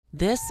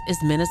This is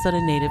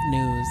Minnesota Native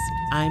News.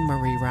 I'm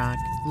Marie Rock.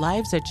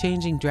 Lives are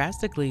changing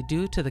drastically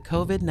due to the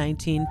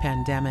COVID-19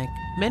 pandemic.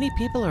 Many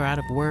people are out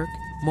of work,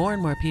 more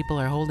and more people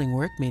are holding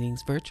work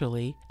meetings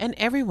virtually, and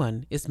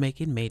everyone is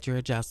making major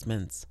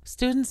adjustments.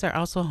 Students are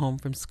also home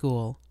from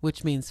school,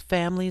 which means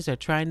families are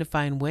trying to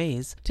find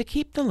ways to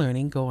keep the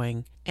learning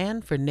going.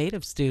 And for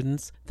Native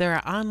students, there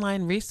are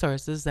online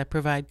resources that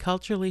provide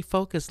culturally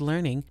focused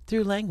learning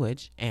through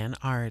language and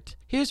art.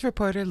 Here's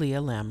reporter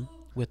Leah Lem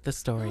with the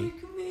story.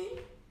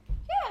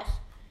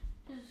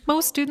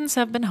 Most students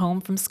have been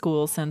home from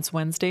school since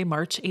Wednesday,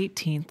 March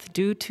 18th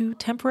due to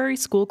temporary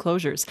school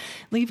closures,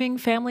 leaving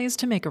families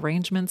to make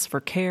arrangements for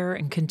care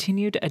and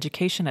continued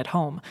education at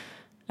home.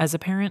 As a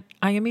parent,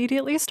 I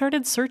immediately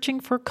started searching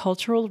for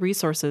cultural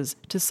resources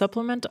to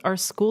supplement our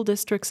school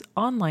district's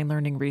online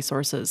learning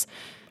resources.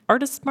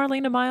 Artist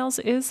Marlena Miles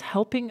is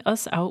helping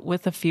us out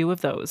with a few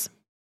of those.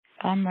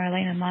 I'm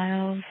Marlena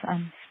Miles.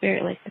 I'm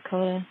Spirit Lake,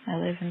 Dakota. I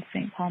live in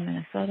St. Paul,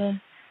 Minnesota.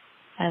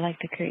 I like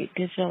to create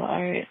digital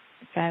art,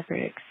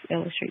 fabrics,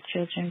 illustrate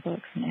children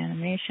books and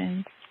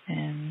animations,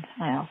 and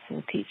I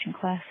also teach in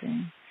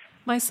classrooms.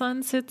 My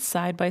son sits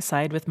side by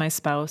side with my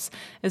spouse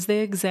as they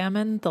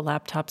examine the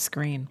laptop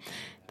screen.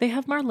 They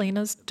have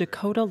Marlena's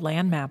Dakota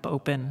land map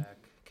open.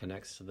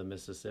 Connects to the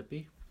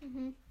Mississippi.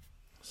 Mm-hmm.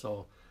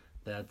 So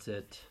that's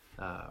it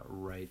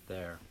right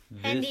there.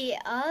 And the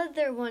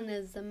other one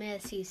is the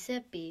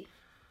Mississippi.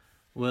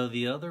 Well,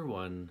 the other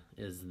one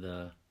is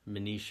the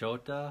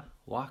Minnesota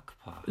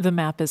Wakpa. The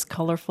map is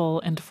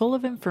colorful and full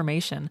of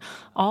information,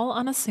 all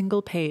on a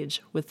single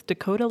page with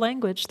Dakota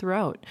language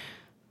throughout.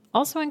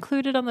 Also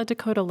included on the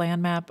Dakota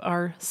land map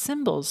are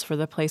symbols for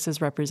the places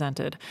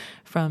represented,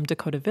 from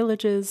Dakota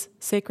villages,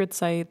 sacred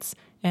sites,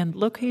 and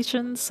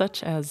locations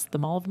such as the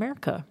Mall of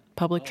America,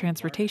 public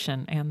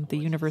transportation, and the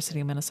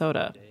University of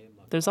Minnesota.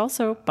 There's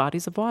also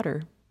bodies of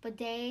water.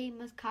 Bidet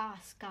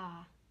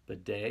Makaska.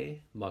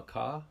 Bidet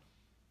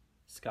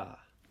Makaska.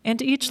 And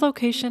each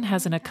location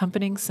has an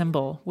accompanying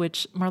symbol,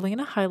 which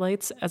Marlena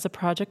highlights as a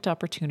project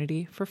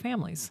opportunity for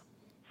families.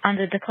 On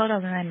the Dakota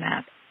land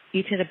map,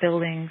 each of the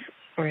buildings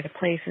or the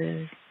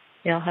places,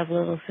 they all have a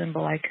little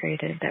symbol I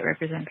created that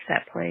represents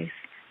that place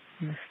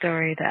and the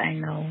story that I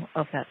know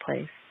of that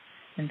place.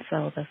 And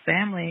so the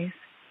families,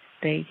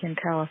 they can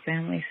tell a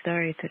family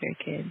story to their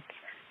kids,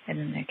 and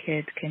then their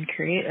kids can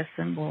create a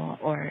symbol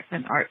or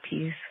an art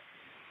piece,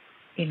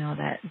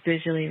 that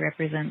visually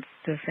represents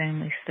the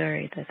family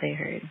story that they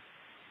heard.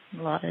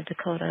 A lot of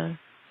Dakota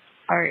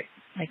art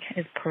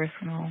is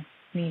personal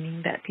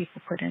meaning that people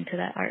put into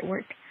that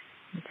artwork.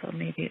 And so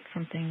maybe it's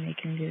something they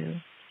can do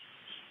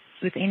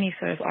with any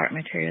sort of art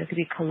material. It could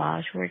be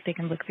collage work. They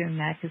can look through a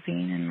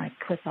magazine and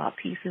clip out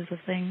pieces of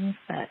things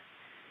that,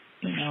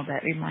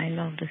 that remind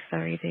them of the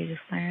story they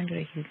just learned, or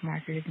they use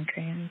markers and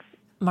crayons.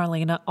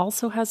 Marlena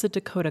also has a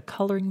Dakota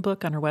coloring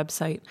book on her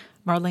website,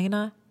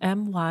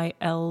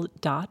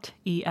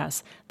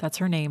 marlenamyl.es. That's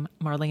her name,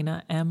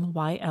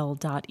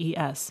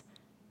 marlenamyl.es.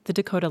 The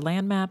Dakota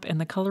land map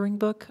and the coloring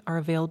book are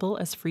available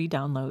as free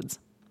downloads.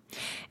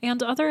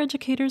 And other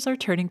educators are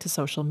turning to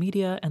social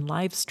media and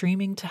live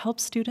streaming to help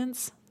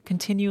students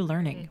continue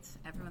learning.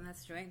 Everyone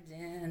that's joined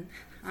in,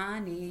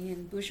 Ani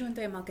and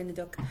Bushuntay.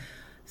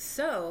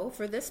 So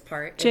for this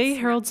part, Jay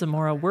Harold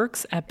Zamora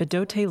works at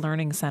Bidote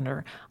Learning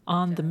Center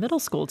on the middle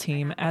school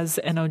team as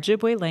an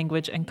Ojibwe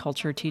language and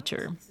culture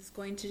teacher. This is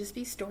going to just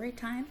be story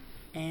time,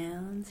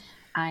 and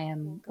I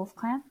am Wolf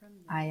Clan.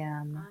 I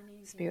am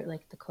Spirit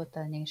Lake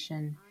Dakota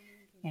Nation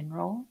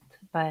enrolled,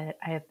 but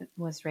I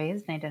was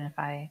raised and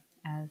identify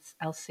as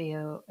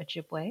LCO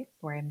Ojibwe,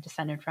 where I'm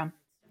descended from.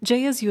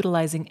 Jay is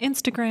utilizing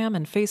Instagram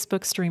and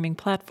Facebook streaming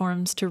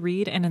platforms to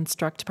read and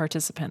instruct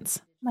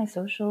participants. My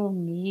social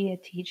media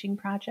teaching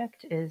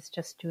project is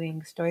just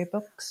doing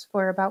storybooks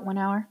for about 1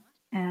 hour.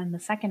 And the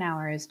second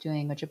hour is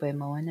doing Ojibwe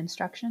Moan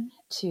instruction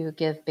to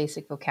give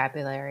basic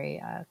vocabulary,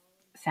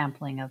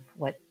 sampling of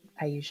what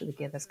I usually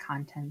give as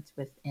content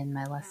within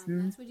my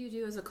lessons. That's what you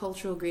do as a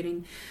cultural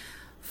greeting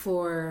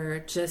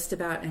for just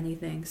about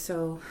anything.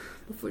 So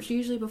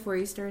usually before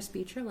you start a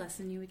speech or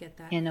lesson, you would get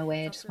that. In a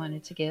way, I just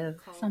wanted to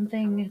give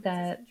something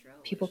that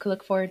people could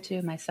look forward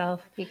to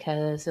myself,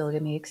 because it'll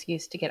give me an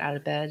excuse to get out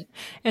of bed.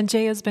 And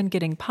Jay has been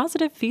getting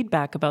positive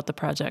feedback about the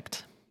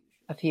project.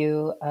 A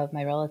few of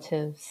my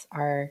relatives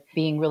are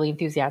being really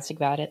enthusiastic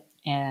about it,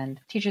 and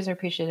teachers are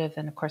appreciative,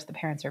 and of course the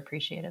parents are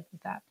appreciative of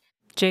that.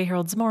 Jay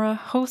Harold Zamora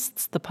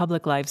hosts the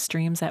public live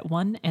streams at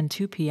 1 and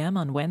 2 p.m.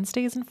 on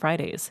Wednesdays and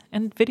Fridays,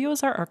 and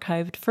videos are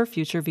archived for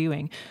future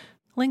viewing.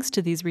 Links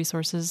to these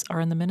resources are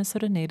in the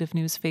Minnesota Native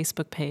News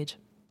Facebook page.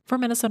 For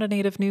Minnesota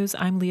Native News,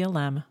 I'm Leah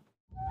Lem.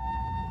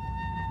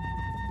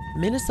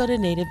 Minnesota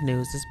Native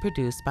News is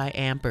produced by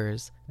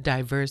Ampers,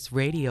 diverse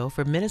radio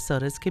for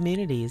Minnesota's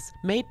communities,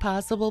 made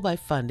possible by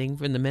funding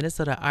from the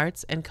Minnesota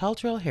Arts and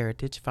Cultural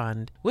Heritage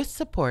Fund, with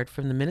support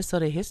from the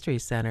Minnesota History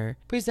Center,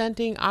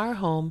 presenting Our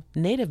Home,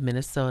 Native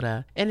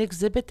Minnesota, an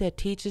exhibit that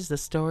teaches the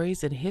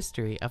stories and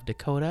history of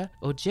Dakota,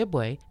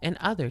 Ojibwe, and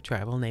other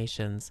tribal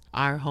nations.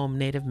 Our Home,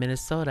 Native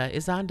Minnesota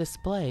is on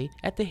display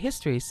at the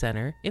History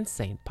Center in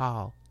St.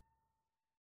 Paul.